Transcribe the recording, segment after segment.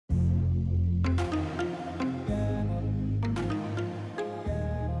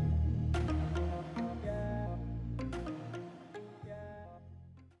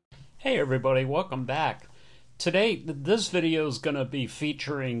Hey everybody, welcome back. Today, this video is going to be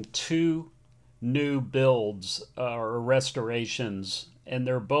featuring two new builds or restorations, and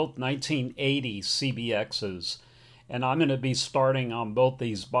they're both 1980 CBXs. And I'm going to be starting on both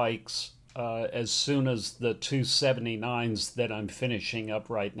these bikes as soon as the 279s that I'm finishing up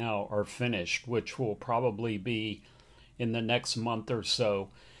right now are finished, which will probably be in the next month or so.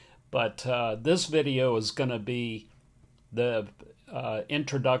 But this video is going to be the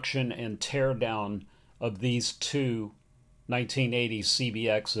introduction and teardown of these two 1980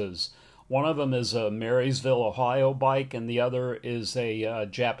 CBXs. One of them is a Marysville, Ohio bike, and the other is a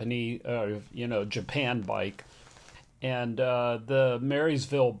Japan bike. And the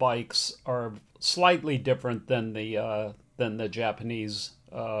Marysville bikes are slightly different than the Japanese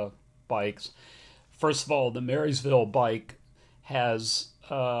bikes. First of all, the Marysville bike has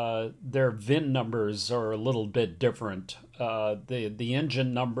their VIN numbers are a little bit different. The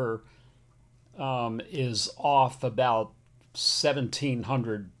engine number is off about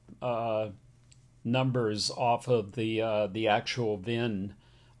 1,700 numbers off of the actual VIN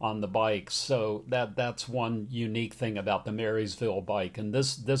on the bike. So that's one unique thing about the Marysville bike. And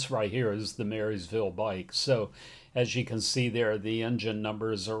this right here is the Marysville bike. So as you can see there, the engine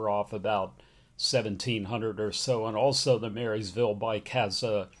numbers are off about 1,700 or so, and also the Marysville bike has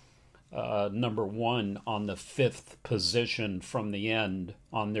a number 1 on the 5th position from the end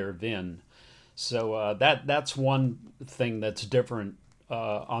on their VIN. So that's one thing that's different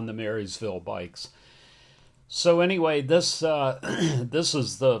on the Marysville bikes. So anyway, this this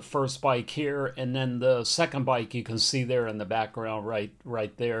is the first bike here, and then the second bike you can see there in the background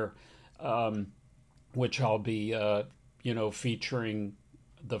right there, which I'll be featuring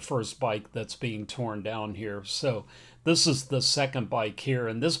the first bike that's being torn down here. So this is the second bike here,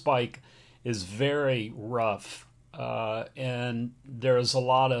 and this bike is very rough, and there's a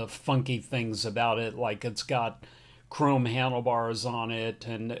lot of funky things about it, like it's got chrome handlebars on it,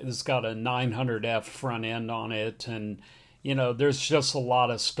 and it's got a 900F front end on it, and there's just a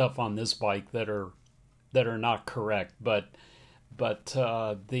lot of stuff on this bike that are not correct, but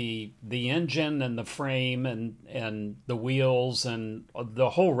the engine and the frame and the wheels and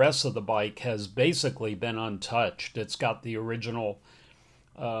the whole rest of the bike has basically been untouched. It's got the original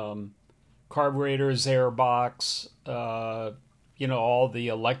carburetors, airbox, all the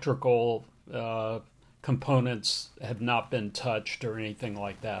electrical components have not been touched or anything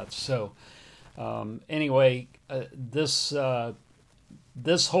like that. So anyway, this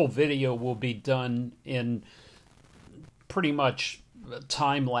whole video will be done in pretty much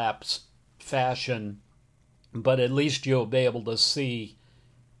time-lapse fashion, but at least you'll be able to see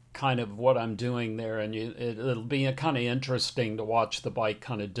kind of what I'm doing there, and it'll be kind of interesting to watch the bike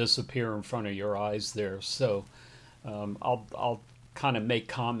kind of disappear in front of your eyes there. So I'll kind of make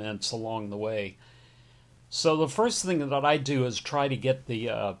comments along the way. So the first thing that I do is try to get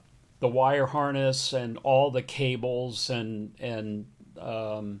the wire harness and all the cables and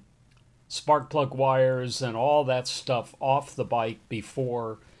spark plug wires and all that stuff off the bike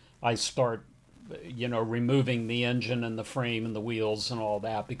before I start removing the engine and the frame and the wheels and all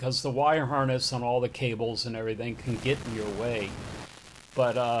that, because the wire harness and all the cables and everything can get in your way.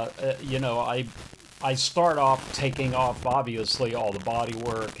 But I start off taking off obviously all the body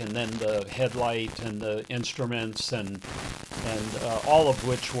work, and then the headlight and the instruments and all of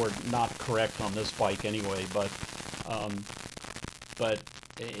which were not correct on this bike anyway, but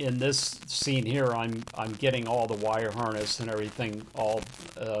in this scene here, I'm getting all the wire harness and everything all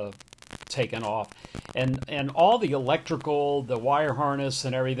taken off, and all the electrical, the wire harness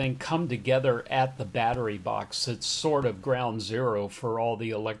and everything come together at the battery box. It's sort of ground zero for all the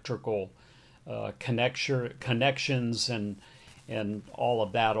electrical connections and all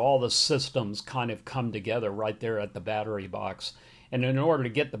of that. All the systems kind of come together right there at the battery box. And in order to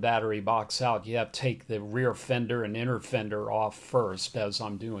get the battery box out, you have to take the rear fender and inner fender off first, as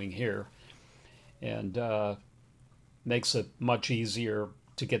I'm doing here. And makes it much easier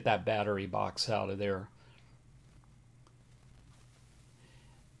to get that battery box out of there.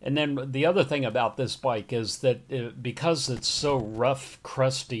 And then the other thing about this bike is that because it's so rough,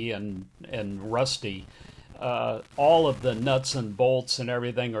 crusty, and rusty, all of the nuts and bolts and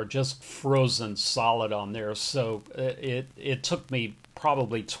everything are just frozen solid on there. So it took me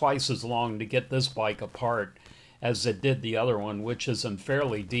probably twice as long to get this bike apart as it did the other one, which is in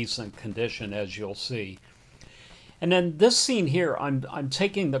fairly decent condition, as you'll see. And then this scene here, I'm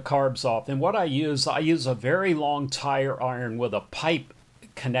taking the carbs off, and what I use a very long tire iron with a pipe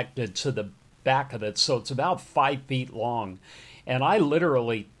connected to the back of it, so it's about 5 feet long, and I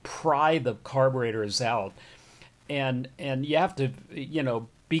literally pry the carburetors out, and you have to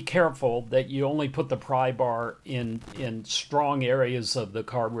be careful that you only put the pry bar in strong areas of the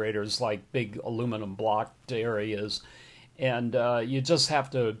carburetors, like big aluminum blocked areas, and you just have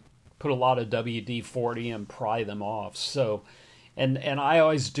to put a lot of WD-40 and pry them off. So, and I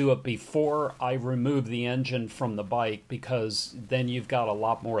always do it before I remove the engine from the bike, because then you've got a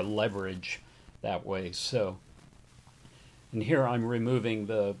lot more leverage that way. So, and here I'm removing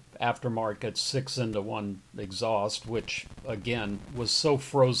the aftermarket 6-into-1 exhaust, which again was so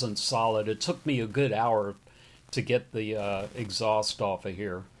frozen solid. It took me a good hour to get the exhaust off of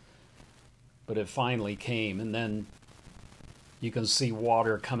here, but it finally came. And then you can see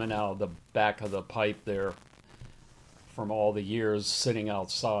water coming out of the back of the pipe there from all the years sitting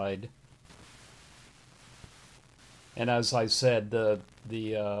outside. And as I said,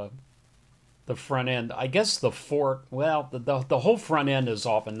 the front end, I guess the fork, well, the whole front end is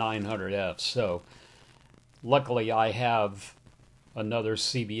off a 900F. So luckily I have another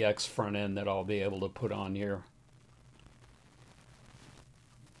CBX front end that I'll be able to put on here.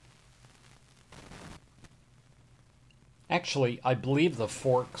 Actually, I believe the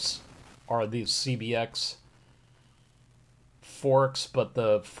forks are the CBX forks, but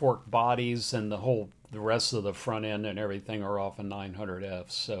the fork bodies and the rest of the front end and everything are off a 900F.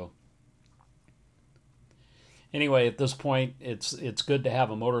 So anyway, at this point, it's good to have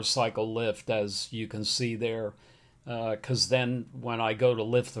a motorcycle lift, as you can see there, because then when I go to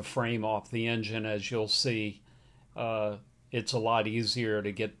lift the frame off the engine, as you'll see, it's a lot easier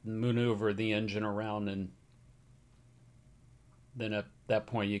to maneuver the engine around, and then at that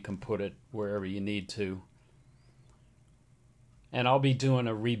point you can put it wherever you need to. And I'll be doing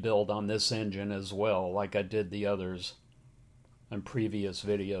a rebuild on this engine as well, like I did the others in previous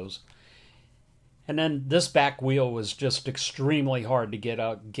videos. And then this back wheel was just extremely hard to get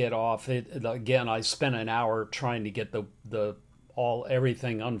off. Again, I spent an hour trying to get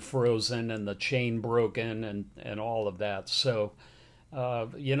everything unfrozen and the chain broken and all of that. So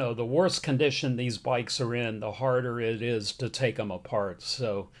you know, the worse condition these bikes are in, the harder it is to take them apart.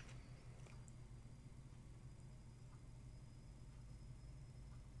 So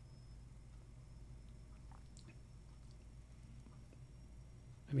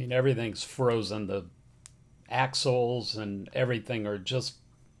I mean, everything's frozen. The axles and everything are just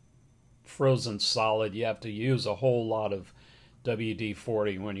frozen solid. You have to use a whole lot of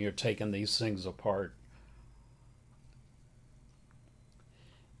WD-40 when you're taking these things apart.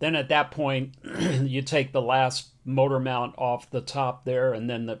 Then at that point, you take the last motor mount off the top there, and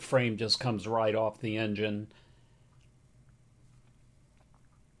then the frame just comes right off the engine.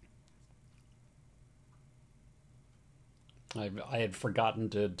 I had forgotten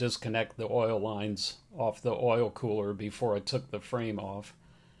to disconnect the oil lines off the oil cooler before I took the frame off.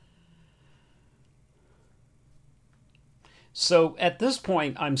 So at this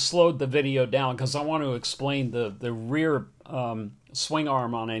point, I'm slowed the video down because I want to explain the rear swing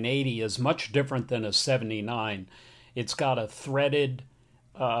arm on an 80 is much different than a 79. It's got a threaded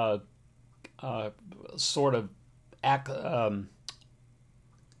sort of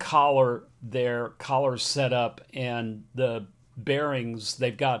collar there, collar set up, and the bearings,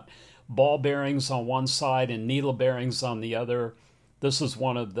 they've got ball bearings on one side and needle bearings on the other. This is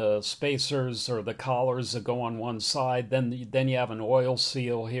one of the spacers or the collars that go on one side. Then you have an oil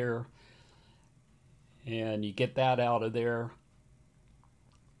seal here, and you get that out of there.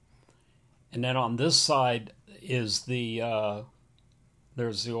 And then on this side is there's the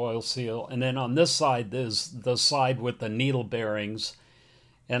oil seal, and then on this side is the side with the needle bearings.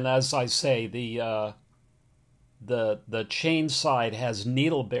 And as I say, the chain side has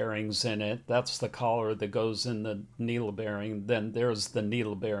needle bearings in it. That's the collar that goes in the needle bearing. Then there's the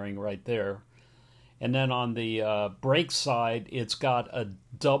needle bearing right there. And then on the brake side, it's got a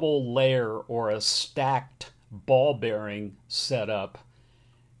double layer or a stacked ball bearing set up.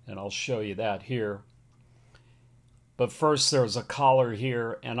 And I'll show you that here. But first there's a collar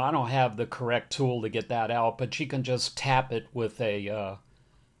here, and I don't have the correct tool to get that out, but you can just tap it with a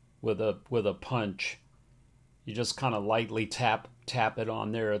punch. You just kind of lightly tap it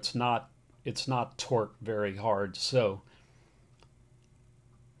on there. It's not torqued very hard. So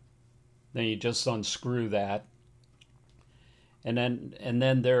then you just unscrew that, and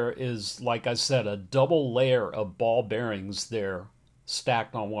then there is, like I said, a double layer of ball bearings there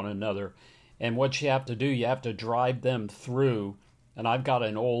stacked on one another. And what you have to do, you have to drive them through. And I've got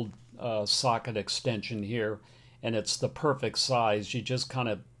an old socket extension here, and it's the perfect size. You just kind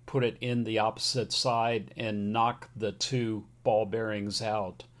of put it in the opposite side and knock the two ball bearings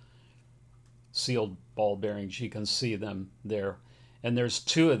out. Sealed ball bearings, you can see them there. And there's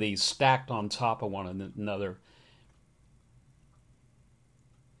two of these stacked on top of one another.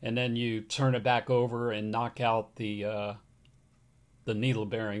 and then you turn it back over and knock out the needle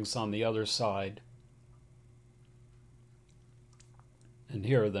bearings on the other side. And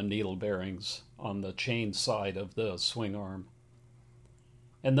here are the needle bearings on the chain side of the swing arm.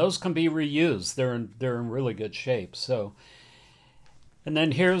 And those can be reused. They're in really good shape. So, and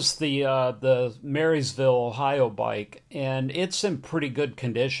then here's the Marysville, Ohio bike, and it's in pretty good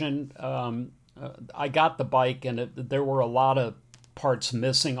condition. I got the bike, and there were a lot of parts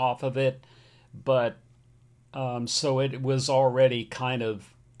missing off of it, but so it was already kind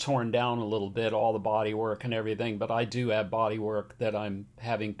of torn down a little bit, all the body work and everything, but I do have body work that I'm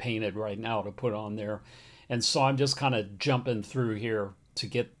having painted right now to put on there. And so I'm just kind of jumping through here to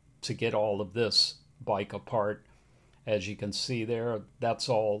get all of this bike apart. As you can see there, that's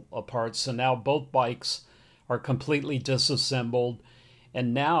all apart. So now both bikes are completely disassembled,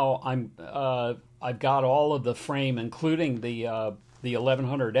 and now I've got all of the frame, including the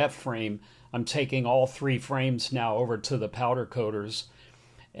 1100F frame. I'm taking all three frames now over to the powder coaters.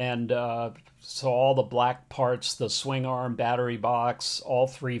 And so all the black parts, the swing arm, battery box, all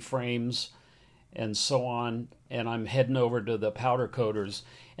three frames, and so on. And I'm heading over to the powder coaters.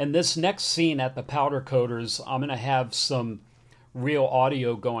 And this next scene at the powder coaters, I'm going to have some real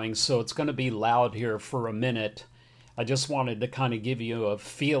audio going, so it's going to be loud here for a minute. I just wanted to kind of give you a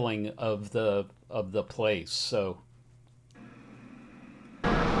feeling of the place. So,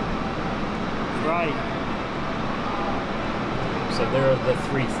 right. So there are the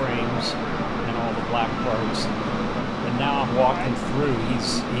three frames and all the black parts. And now I'm walking through.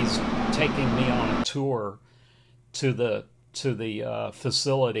 He's taking me on a tour to the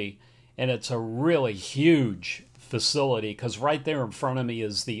facility, and it's a really huge facility because right there in front of me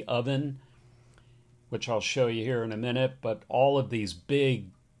is the oven, which I'll show you here in a minute. But all of these big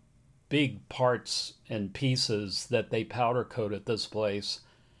parts and pieces that they powder coat at this place.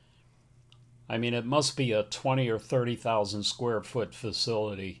 I mean, it must be a 20 or 30,000 square foot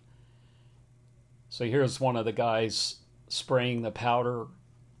facility. So here's one of the guys spraying the powder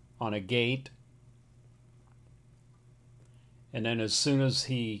on a gate. And then as soon as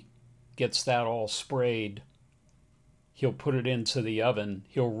he gets that all sprayed, he'll put it into the oven.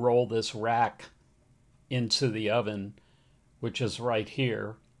 He'll roll this rack into the oven, which is right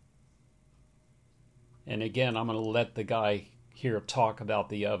here. And again, I'm going to let the guy here talk about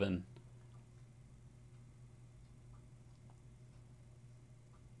the oven.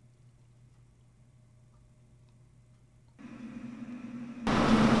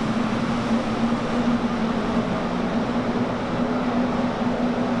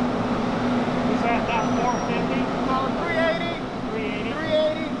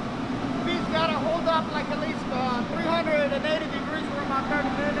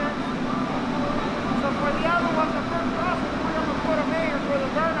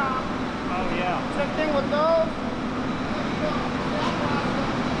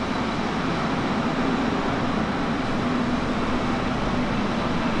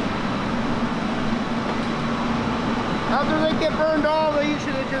 After they get burned off, they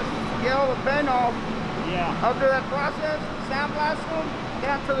usually just get all the bend off. Yeah. After that process, sandblast them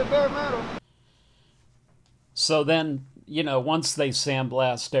down to the bare metal. So then, you know, once they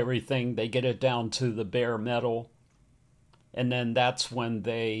sandblast everything, they get it down to the bare metal, and then that's when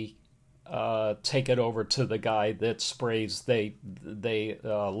they take it over to the guy that sprays. They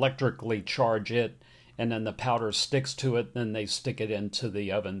electrically charge it, and then the powder sticks to it. Then they stick it into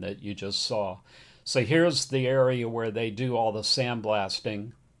the oven that you just saw. So here's the area where they do all the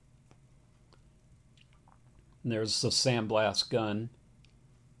sandblasting. And there's the sandblast gun.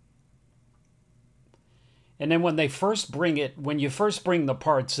 And then when you first bring the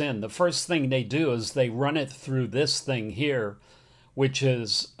parts in, the first thing they do is they run it through this thing here, which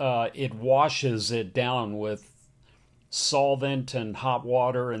is, it washes it down with solvent and hot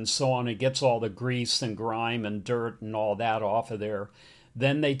water and so on. It gets all the grease and grime and dirt and all that off of there.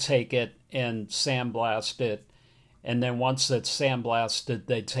 Then they take it and sandblast it, and then once it's sandblasted,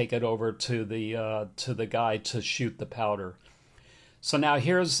 they take it over to the guy to shoot the powder. So now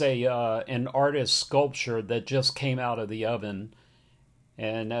here's an artist sculpture that just came out of the oven,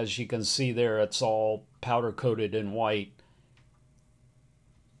 and as you can see there, it's all powder coated in white.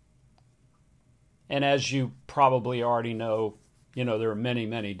 And as you probably already know, you know, there are many,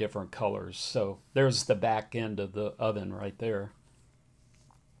 many different colors. So there's the back end of the oven right there.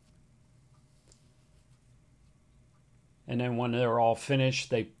 And then when they're all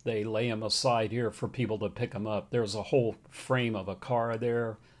finished, they lay them aside here for people to pick them up. There's a whole frame of a car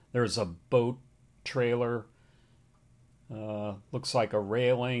there. There's a boat trailer. Looks like a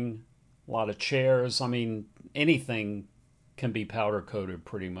railing. A lot of chairs. I mean, anything can be powder coated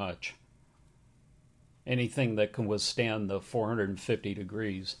pretty much. Anything that can withstand the 450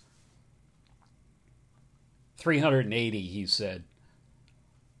 degrees. 380, he said.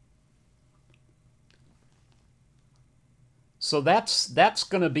 So that's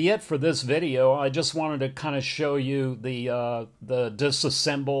going to be it for this video. I just wanted to kind of show you the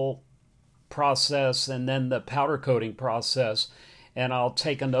disassemble process and then the powder coating process. And I'll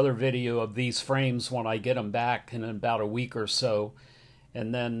take another video of these frames when I get them back in about a week or so.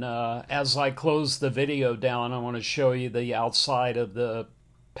 And then as I close the video down, I want to show you the outside of the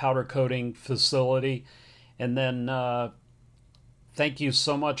powder coating facility. And then thank you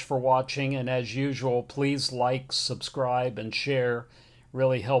so much for watching. And as usual, please like, subscribe, and share.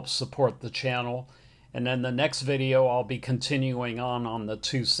 Really helps support the channel. And then the next video, I'll be continuing on the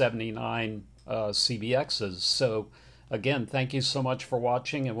 279 CBXs. So again, thank you so much for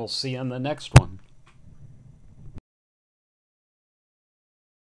watching, and we'll see you in the next one.